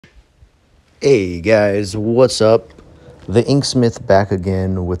Hey guys, what's up? The Inksmith back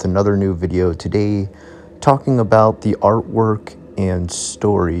again with another new video today, talking about the artwork and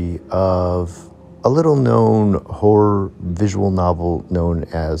story of a little known horror visual novel known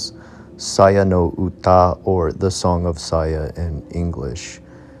as Saya no Uta, or The Song of Saya in English.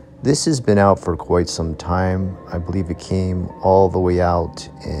 This has been out for quite some time. I believe it came all the way out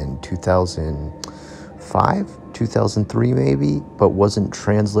in 2005, 2003 maybe, but wasn't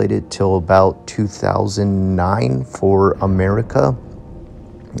translated till about 2009 for America.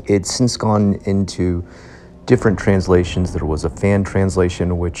 It's since gone into different translations. There was a fan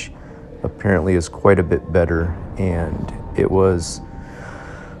translation, which apparently is quite a bit better, and it was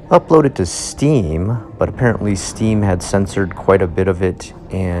uploaded to Steam, but apparently Steam had censored quite a bit of it,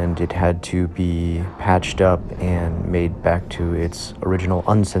 and it had to be patched up and made back to its original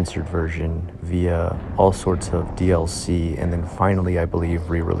uncensored version via all sorts of DLC, and then finally, I believe,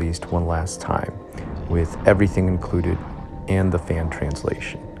 re-released one last time with everything included and the fan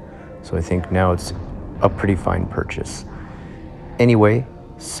translation. So I think now it's a pretty fine purchase. Anyway,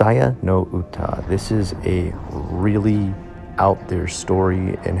 Saya no Uta. This is a really out there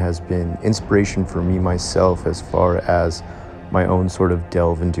story and has been inspiration for me myself as far as my own sort of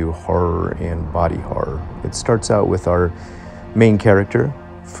delve into horror and body horror. It starts out with our main character,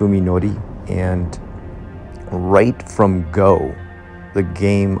 Fuminori, and right from go, the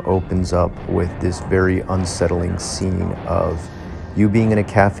game opens up with this very unsettling scene of you being in a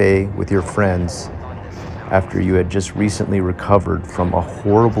cafe with your friends after you had just recently recovered from a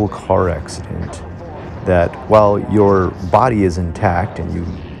horrible car accident, that while your body is intact and you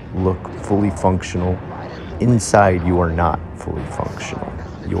look fully functional, inside you are not fully functional.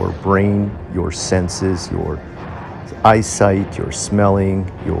 Your brain, your senses, your eyesight, your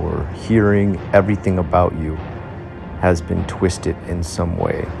smelling, your hearing, everything about you has been twisted in some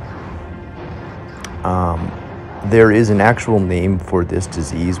way. There is an actual name for this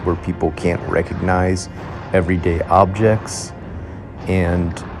disease where people can't recognize everyday objects,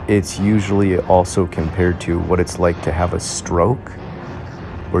 and it's usually also compared to what it's like to have a stroke,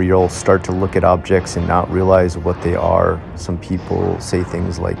 where you'll start to look at objects and not realize what they are. Some people say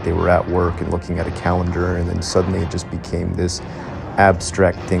things like they were at work and looking at a calendar, and then suddenly it just became this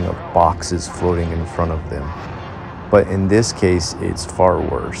abstract thing of boxes floating in front of them. But in this case, it's far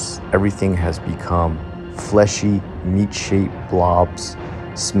worse. Everything has become fleshy, meat-shaped blobs.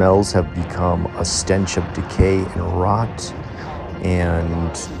 Smells have become a stench of decay and rot.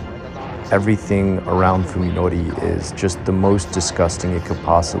 And everything around Fuminori is just the most disgusting it could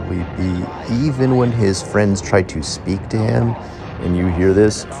possibly be. Even when his friends try to speak to him, and you hear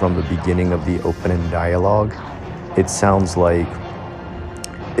this from the beginning of the opening dialogue, it sounds like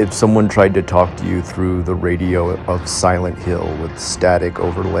if someone tried to talk to you through the radio of Silent Hill with static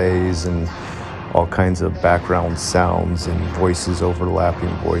overlays and all kinds of background sounds and voices overlapping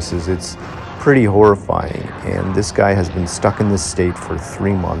voices. It's pretty horrifying, and this guy has been stuck in this state for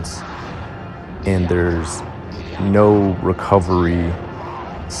 3 months, and there's no recovery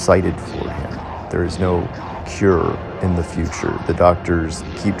cited for him. There is no cure in the future. The doctors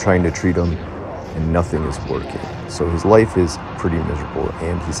keep trying to treat him, and nothing is working. So his life is pretty miserable,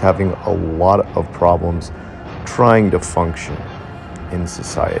 and he's having a lot of problems trying to function in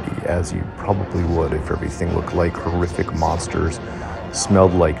society, as you probably would if everything looked like horrific monsters,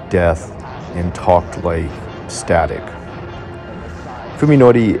 smelled like death, and talked like static.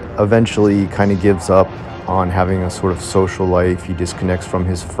 Fuminori eventually kind of gives up on having a sort of social life. He disconnects from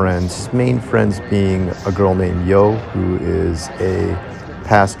his friends, his main friends being a girl named Yo, who is a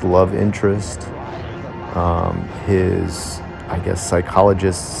past love interest, his, I guess,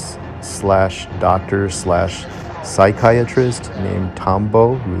 psychologist slash doctor slash psychiatrist named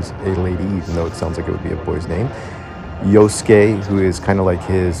Tambo, who's a lady, even though it sounds like it would be a boy's name. Yosuke, who is kind of like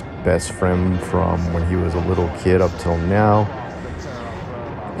his best friend from when he was a little kid up till now.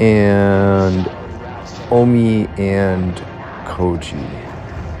 And Omi and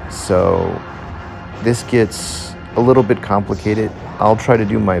Koji. So this gets a little bit complicated. I'll try to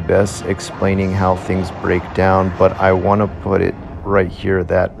do my best explaining how things break down, but I want to put it right here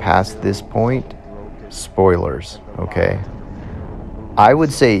that past this point, spoilers, okay? I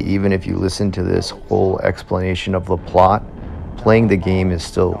would say even if you listen to this whole explanation of the plot, playing the game is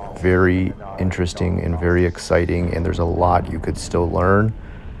still very interesting and very exciting, and there's a lot you could still learn.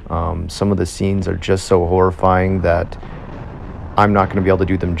 Some of the scenes are just so horrifying that I'm not going to be able to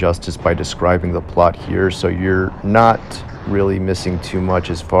do them justice by describing the plot here, so you're not really missing too much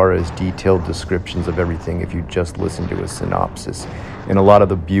as far as detailed descriptions of everything if you just listen to a synopsis. And a lot of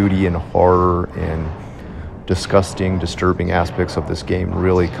the beauty and horror and disgusting, disturbing aspects of this game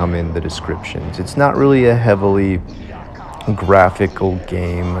really come in the descriptions. It's not really a heavily graphical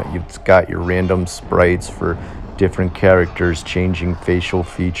game. You've got your random sprites for different characters changing facial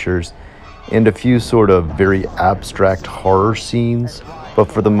features and a few sort of very abstract horror scenes, but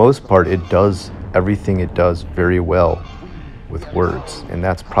for the most part it does everything it does very well with words. And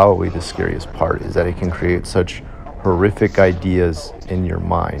that's probably the scariest part, is that it can create such horrific ideas in your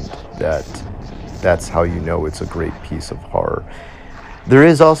mind that that's how you know it's a great piece of horror. There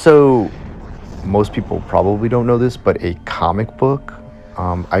is also, most people probably don't know this, but a comic book.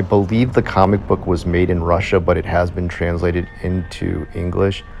 I believe the comic book was made in Russia, but it has been translated into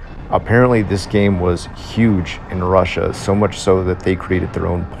English. Apparently this game was huge in Russia, so much so that they created their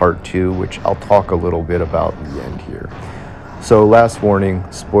own part 2, which I'll talk a little bit about in the end here. So last warning,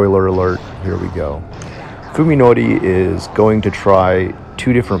 spoiler alert, here we go. Fuminori is going to try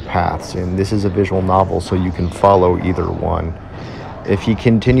 2 different paths, and this is a visual novel, so you can follow either one. If he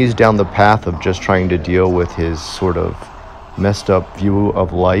continues down the path of just trying to deal with his sort of messed up view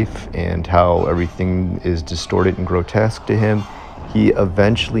of life and how everything is distorted and grotesque to him, he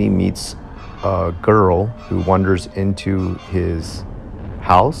eventually meets a girl who wanders into his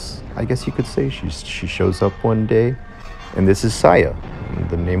house, I guess you could say. She shows up one day, and this is Saya,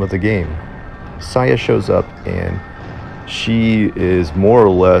 the name of the game. Saya shows up, and she is more or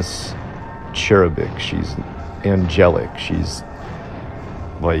less cherubic. She's angelic. She's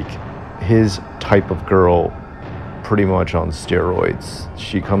like his type of girl, pretty much on steroids.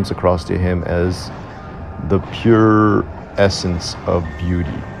 She comes across to him as the pure essence of beauty,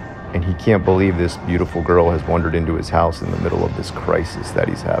 and he can't believe this beautiful girl has wandered into his house in the middle of this crisis that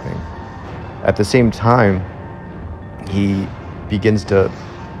he's having. At the same time, he begins to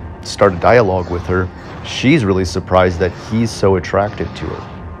start a dialogue with her. She's really surprised that he's so attracted to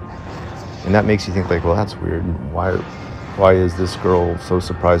her, and that makes you think like, well, that's weird. Why is this girl so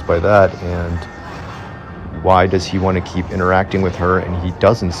surprised by that, and why does he want to keep interacting with her, and he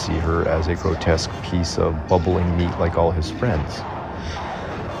doesn't see her as a grotesque piece of bubbling meat like all his friends?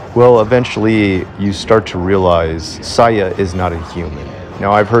 Well, eventually you start to realize Saya is not a human.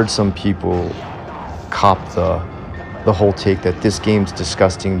 Now, I've heard some people cop the whole take that this game's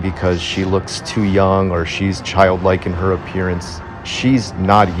disgusting because she looks too young or she's childlike in her appearance. She's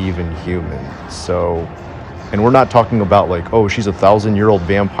not even human. So, and we're not talking about like, oh, she's a 1,000-year-old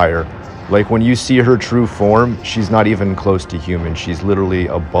vampire. Like, when you see her true form, she's not even close to human. She's literally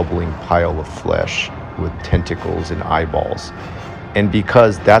a bubbling pile of flesh with tentacles and eyeballs. And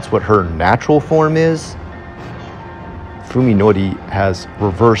because that's what her natural form is, Fuminori has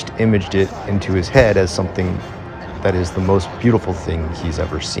reversed imaged it into his head as something that is the most beautiful thing he's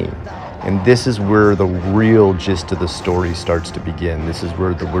ever seen. And this is where the real gist of the story starts to begin. This is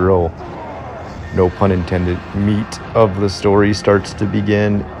where the real, no pun intended, meat of the story starts to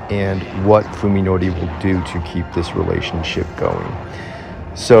begin, and what Fuminori will do to keep this relationship going.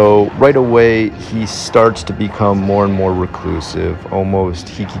 So right away, he starts to become more and more reclusive, almost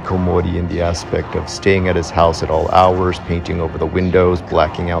hikikomori, in the aspect of staying at his house at all hours, painting over the windows,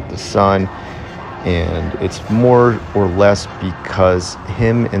 blacking out the sun. And it's more or less because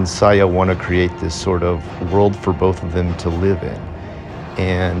him and Saya want to create this sort of world for both of them to live in.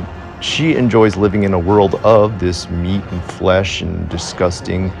 And she enjoys living in a world of this meat and flesh and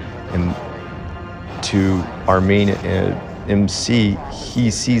disgusting. And to our main MC,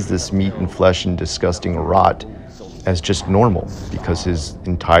 he sees this meat and flesh and disgusting rot as just normal, because his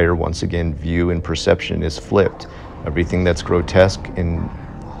entire, once again, view and perception is flipped. Everything that's grotesque and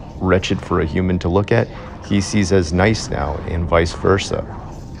wretched for a human to look at, he sees as nice now, and vice versa.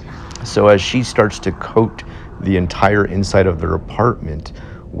 So as she starts to coat the entire inside of their apartment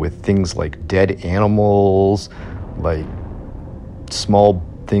with things like dead animals, like small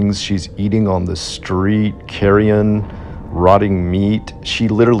things she's eating on the street, carrion, rotting meat, she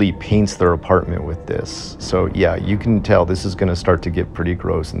literally paints their apartment with this. So yeah, you can tell this is going to start to get pretty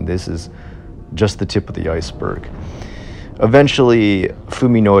gross, and this is just the tip of the iceberg. Eventually,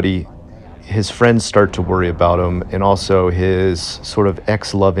 Fuminori, his friends start to worry about him, and also his sort of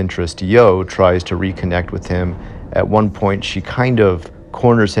ex-love interest, Yo, tries to reconnect with him. At one point, she kind of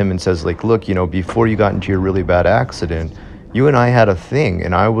corners him and says, like, look, you know, before you got into your really bad accident, you and I had a thing,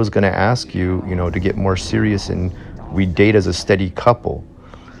 and I was going to ask you, you know, to get more serious, and we date as a steady couple.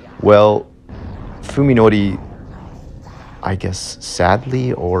 Well, Fuminori, I guess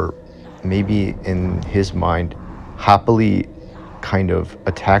sadly, or maybe in his mind, happily kind of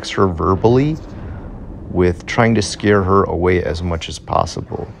attacks her verbally with trying to scare her away as much as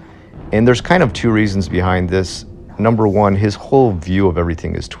possible. And there's kind of two reasons behind this. number one, his whole view of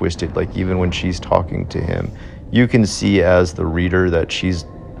everything is twisted. Like, even when she's talking to him, you can see as the reader that she's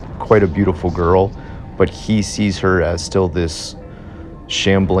quite a beautiful girl, but he sees her as still this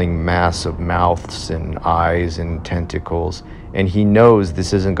shambling mass of mouths and eyes and tentacles. And he knows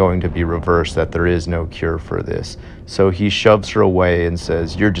this isn't going to be reversed, that there is no cure for this. So he shoves her away and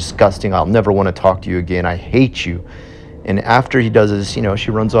says, "You're disgusting. I'll never want to talk to you again. I hate you." And after he does this,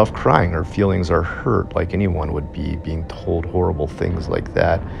 she runs off crying. Her feelings are hurt, like anyone would be being told horrible things like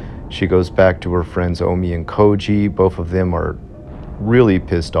that. She goes back to her friends Omi and Koji. Both of them are really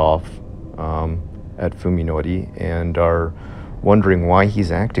pissed off at Fuminori and are wondering why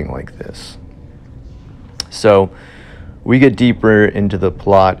he's acting like this. So we get deeper into the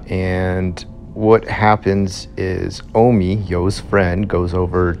plot, and what happens is Omi, Yo's friend, goes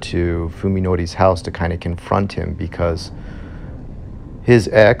over to Fuminori's house to kind of confront him because his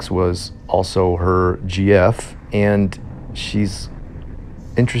ex was also her GF, and she's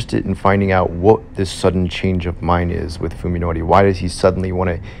interested in finding out what this sudden change of mind is with Fuminori. Why does he suddenly want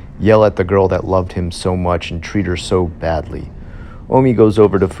to yell at the girl that loved him so much and treat her so badly? Omi goes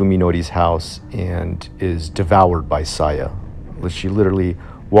over to Fuminori's house and is devoured by Saya. She literally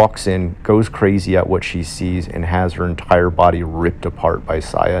walks in, goes crazy at what she sees, and has her entire body ripped apart by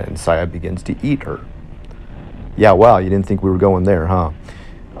Saya, and Saya begins to eat her. Yeah, wow, you didn't think we were going there, huh?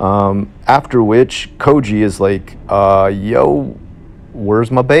 After which, Koji is like, yo,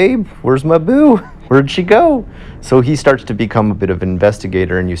 where's my babe? Where's my boo? Where'd she go? So he starts to become a bit of an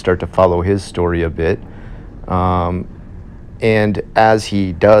investigator, and you start to follow his story a bit. And as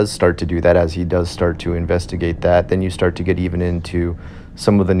he does start to do that, as he does start to investigate that, then you start to get even into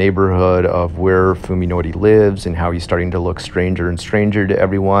some of the neighborhood of where Fuminori lives and how he's starting to look stranger and stranger to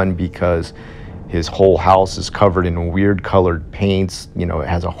everyone because his whole house is covered in weird colored paints. It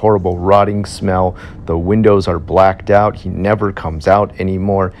has a horrible rotting smell. The windows are blacked out. He never comes out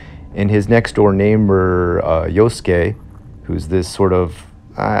anymore. And his next door neighbor, Yosuke, who's this sort of,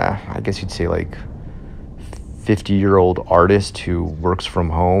 I guess you'd say like 50-year-old artist who works from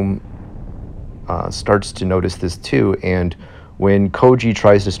home, starts to notice this too. And when Koji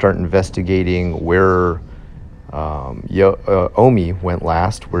tries to start investigating where Omi went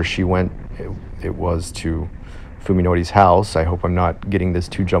last, where she went, it was to Fuminori's house. I hope I'm not getting this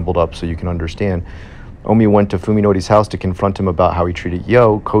too jumbled up so you can understand. Omi went to Fuminori's house to confront him about how he treated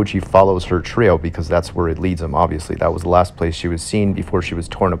Yo. Koji follows her trail because that's where it leads him, obviously. That was the last place she was seen before she was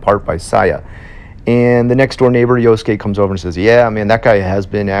torn apart by Saya. And the next door neighbor, Yosuke, comes over and says, "Yeah, man, that guy has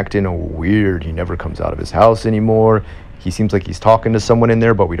been acting weird. He never comes out of his house anymore. He seems like he's talking to someone in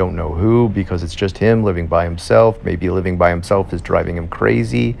there, but we don't know who because it's just him living by himself. Maybe living by himself is driving him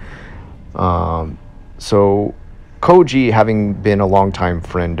crazy." So Koji, having been a longtime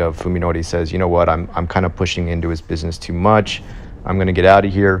friend of Fuminori, says, "You know what, I'm kind of pushing into his business too much. I'm going to get out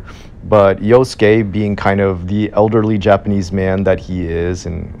of here." But Yosuke, being kind of the elderly Japanese man that he is,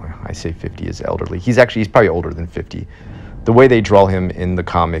 and I say 50 is elderly, he's probably older than 50. The way they draw him in the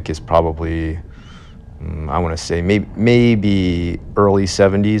comic is probably, I want to say maybe early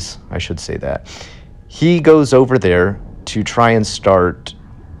 70s, I should say that. He goes over there to try and start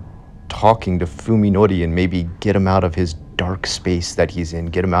talking to Fuminori and maybe get him out of his dark space that he's in,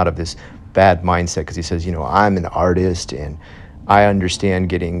 get him out of this bad mindset, because he says, "I'm an artist and I understand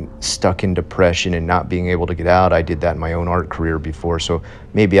getting stuck in depression and not being able to get out. I did that in my own art career before, so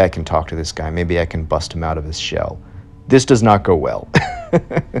maybe I can talk to this guy. Maybe I can bust him out of his shell." This does not go well.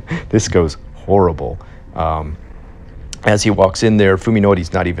 This goes horrible. As he walks in there,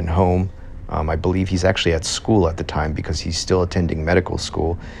 Fuminori's not even home. I believe he's actually at school at the time because he's still attending medical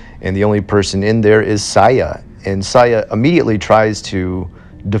school. And the only person in there is Saya. And Saya immediately tries to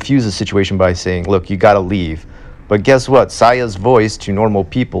diffuse the situation by saying, "Look, you gotta leave." But guess what? Saya's voice to normal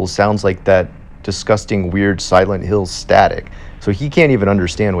people sounds like that disgusting, weird Silent Hill static. So he can't even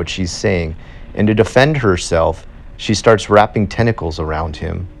understand what she's saying. And to defend herself, she starts wrapping tentacles around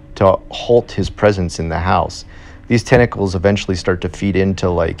him to halt his presence in the house. These tentacles eventually start to feed into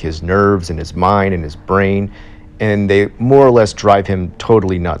like his nerves and his mind and his brain, and they more or less drive him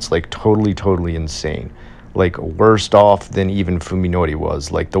totally nuts, like totally insane. Like worse off than even Fuminori was.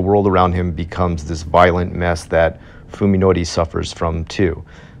 Like the world around him becomes this violent mess that Fuminori suffers from too.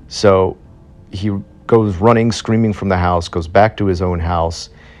 So he goes running, screaming from the house, goes back to his own house,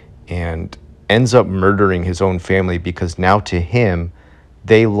 and ends up murdering his own family because now to him,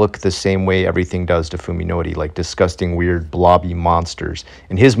 they look the same way everything does to Fuminori, like disgusting, weird, blobby monsters.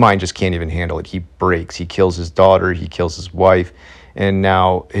 And his mind just can't even handle it. He breaks. He kills his daughter. He kills his wife. And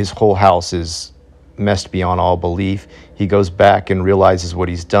now his whole house is messed beyond all belief. He goes back and realizes what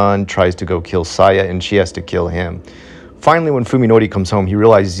he's done, tries to go kill Saya, and she has to kill him. Finally, when Fuminori comes home, he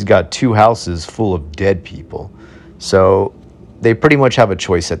realizes he's got 2 houses full of dead people. So they pretty much have a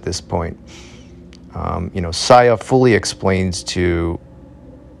choice at this point. Saya fully explains to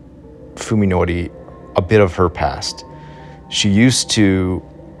Fuminori a bit of her past. She used to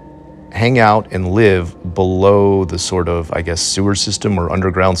hang out and live below the sort of, I guess, sewer system or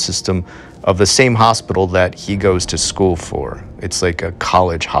underground system of the same hospital that he goes to school for. It's like a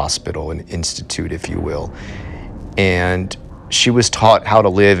college hospital, an institute, if you will. And she was taught how to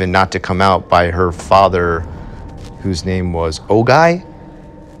live and not to come out by her father, whose name was Ogai.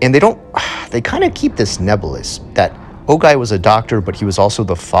 And they kind of keep this nebulous, that Ogai was a doctor, but he was also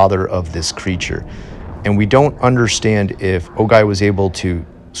the father of this creature. And we don't understand if Ogai was able to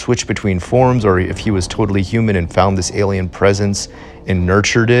switch between forms or if he was totally human and found this alien presence and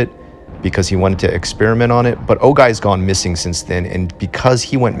nurtured it because he wanted to experiment on it. But Ogai's gone missing since then, and because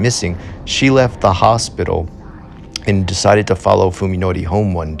he went missing, she left the hospital and decided to follow Fuminori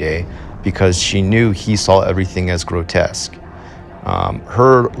home one day because she knew he saw everything as grotesque.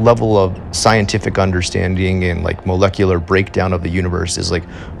 Her level of scientific understanding and like molecular breakdown of the universe is like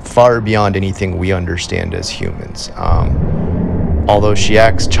far beyond anything we understand as humans. Although she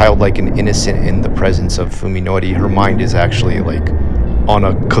acts childlike and innocent in the presence of Fuminori, her mind is actually like on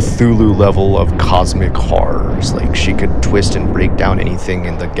a Cthulhu level of cosmic horrors. Like she could twist and break down anything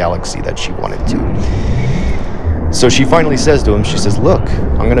in the galaxy that she wanted to. So she finally says to him, she says, "Look,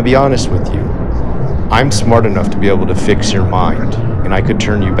 I'm gonna be honest with you. I'm smart enough to be able to fix your mind, and I could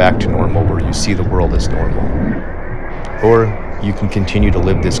turn you back to normal where you see the world as normal. Or you can continue to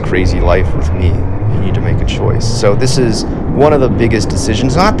live this crazy life with me. You need to make a choice." So this is one of the biggest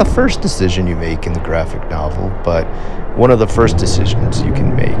decisions, not the first decision you make in the graphic novel, but one of the first decisions you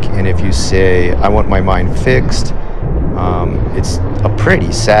can make. And if you say, "I want my mind fixed," it's a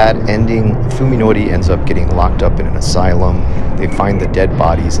pretty sad ending. Fuminori ends up getting locked up in an asylum. They find the dead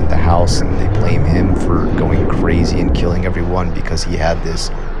bodies in the house and they blame him for going crazy and killing everyone because he had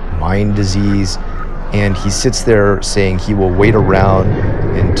this mind disease. And he sits there saying he will wait around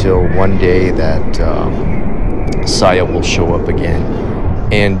until one day that Saya will show up again.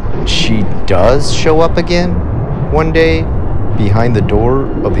 And she does show up again one day behind the door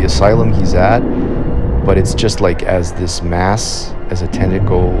of the asylum he's at. But it's just like as this mass, as a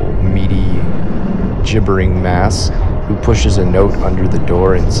tentacle, meaty, gibbering mass, who pushes a note under the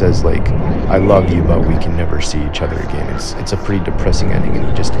door and says like, "I love you, but we can never see each other again." It's a pretty depressing ending, and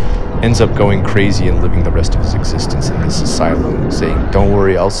he just ends up going crazy and living the rest of his existence in this asylum, saying, "Don't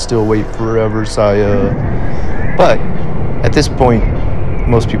worry, I'll still wait forever, Saya." But at this point,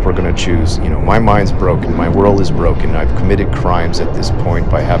 most people are going to choose, my mind's broken, my world is broken, I've committed crimes at this point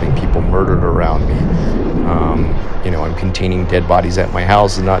by having people murdered around me. I'm containing dead bodies at my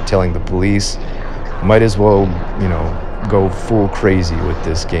house and not telling the police. Might as well, go full crazy with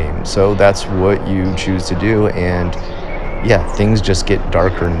this game. So that's what you choose to do, and yeah, things just get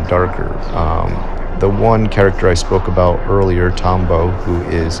darker and darker. The one character I spoke about earlier, Tombo, who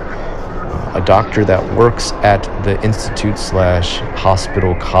is a doctor that works at the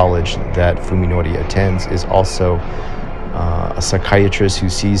institute/hospital college that Fuminori attends, is also a psychiatrist who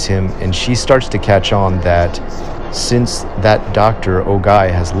sees him, and she starts to catch on that since that doctor,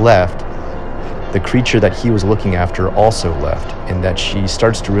 Ogai, has left, the creature that he was looking after also left, and that she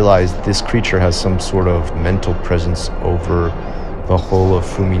starts to realize this creature has some sort of mental presence over the whole of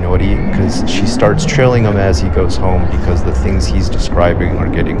Fuminori, because she starts trailing him as he goes home because the things he's describing are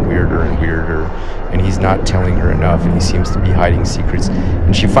getting weirder and weirder, and he's not telling her enough, and he seems to be hiding secrets.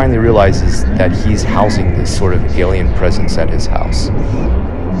 And she finally realizes that he's housing this sort of alien presence at his house.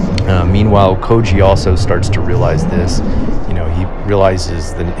 Meanwhile, Koji also starts to realize this. He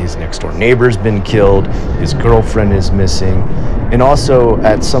realizes that his next door neighbor's been killed, his girlfriend is missing, and also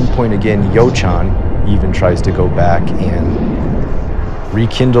at some point again, Yo-chan even tries to go back and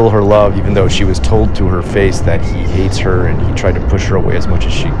rekindle her love, even though she was told to her face that he hates her, and he tried to push her away as much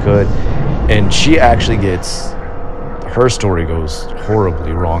as she could. And she actually her story goes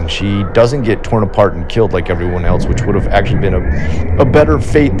horribly wrong. She doesn't get torn apart and killed like everyone else, which would have actually been a better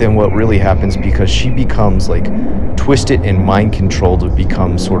fate than what really happens, because she becomes like twisted and mind controlled to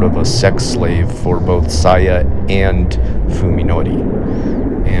become sort of a sex slave for both Saya and Fuminori.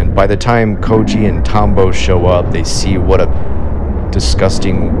 And by the time Koji and Tombo show up, they see what a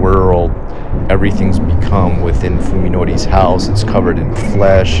disgusting world everything's become within Fuminori's house. It's covered in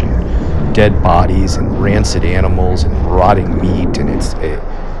flesh and dead bodies and rancid animals and rotting meat, and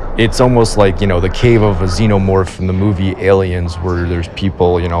it's almost like, the cave of a xenomorph from the movie Aliens, where there's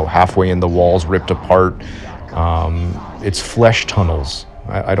people, halfway in the walls ripped apart. It's flesh tunnels.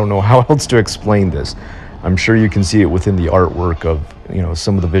 I don't know how else to explain this. I'm sure you can see it within the artwork of,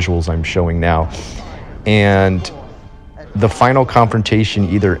 some of the visuals I'm showing now. And the final confrontation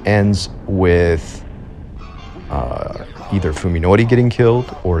either ends with either Fuminori getting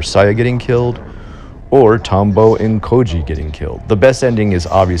killed, or Saya getting killed, or Tombo and Koji getting killed. The best ending is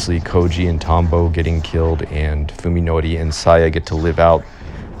obviously Koji and Tombo getting killed, and Fuminori and Saya get to live out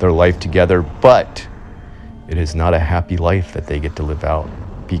their life together. But it is not a happy life that they get to live out,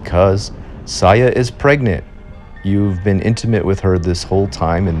 because Saya is pregnant. You've been intimate with her this whole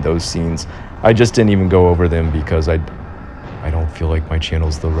time in those scenes. I just didn't even go over them because I don't feel like my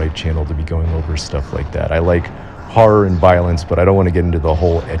channel's the right channel to be going over stuff like that. I like horror and violence, but I don't want to get into the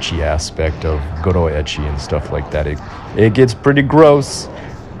whole ecchi aspect of goro ecchi and stuff like that. It gets pretty gross.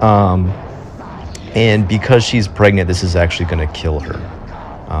 And because she's pregnant, this is actually going to kill her.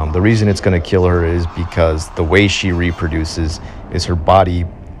 The reason it's going to kill her is because the way she reproduces is her body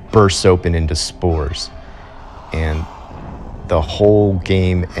bursts open into spores. And the whole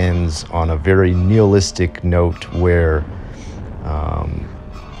game ends on a very nihilistic note where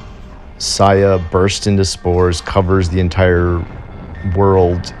Saya bursts into spores, covers the entire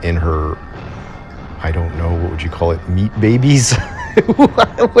world in her, I don't know, what would you call it, meat babies?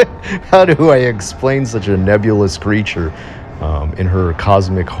 How do I explain such a nebulous creature? In her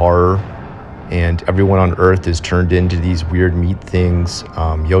cosmic horror, and everyone on Earth is turned into these weird meat things.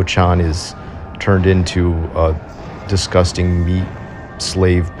 Yo-chan is turned into a disgusting meat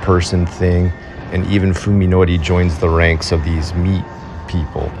slave person thing, and even Fuminori joins the ranks of these meat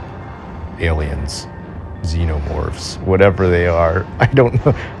people, aliens, xenomorphs, whatever they are. I don't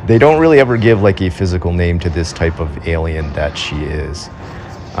know. They don't really ever give like a physical name to this type of alien that she is.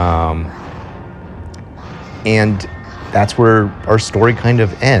 And that's where our story kind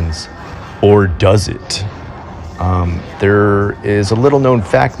of ends. Or does it? There is a little known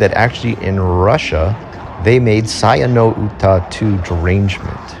fact that actually in Russia, they made Saya no Uta 2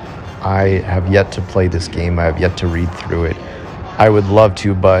 Derangement. I have yet to play this game. I have yet to read through it. I would love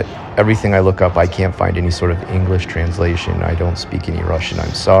to, but everything I look up, I can't find any sort of English translation. I don't speak any Russian,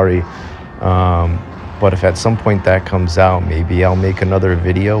 I'm sorry. But if at some point that comes out, maybe I'll make another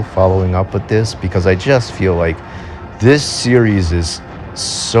video following up with this, because I just feel like this series is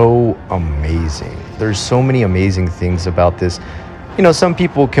so amazing. There's so many amazing things about this. Some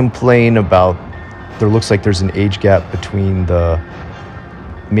people complain about there looks like there's an age gap between the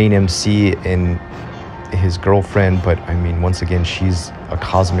main MC and his girlfriend, but I mean, once again, she's a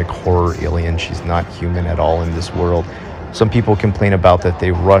cosmic horror alien. She's not human at all in this world. Some people complain about that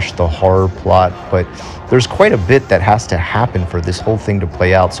they rush the horror plot, but there's quite a bit that has to happen for this whole thing to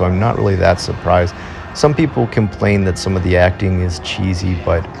play out, so I'm not really that surprised. Some people complain that some of the acting is cheesy,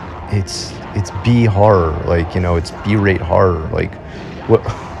 but it's B horror, like, it's B-rate horror, like, what,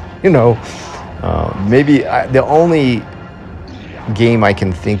 maybe the only game I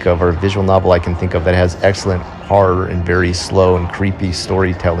can think of, or visual novel I can think of, that has excellent horror and very slow and creepy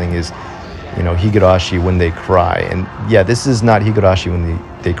storytelling is, Higurashi When They Cry. And yeah, this is not Higurashi When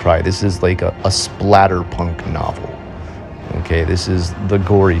They Cry. This is like a splatterpunk novel. Okay, this is the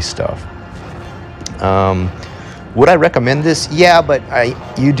gory stuff. Would I recommend this? Yeah, but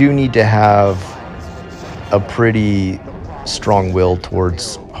you do need to have a pretty strong will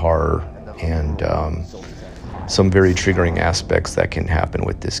towards horror, and some very triggering aspects that can happen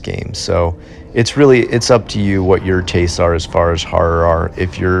with this game. So it's up to you what your tastes are as far as horror are.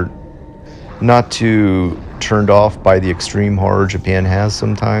 If you're not too turned off by the extreme horror Japan has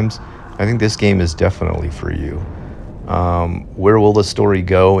sometimes, I think this game is definitely for you. Where will the story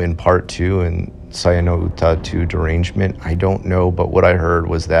go in part 2 and Saya no Uta 2 Derangement? I don't know, but what I heard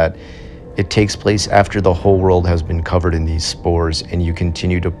was that it takes place after the whole world has been covered in these spores, and you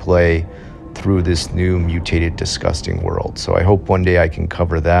continue to play through this new mutated, disgusting world. So I hope one day I can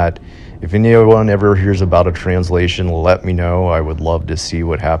cover that. If anyone ever hears about a translation, let me know. I would love to see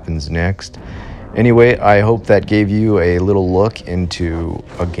what happens next. Anyway, I hope that gave you a little look into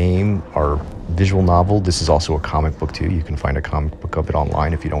a game or visual novel. This is also a comic book too. You can find a comic book of it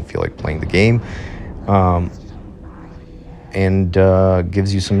online if you don't feel like playing the game. And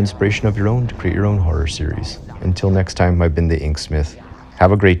gives you some inspiration of your own to create your own horror series. Until next time, I've been the Inksmith.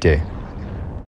 Have a great day.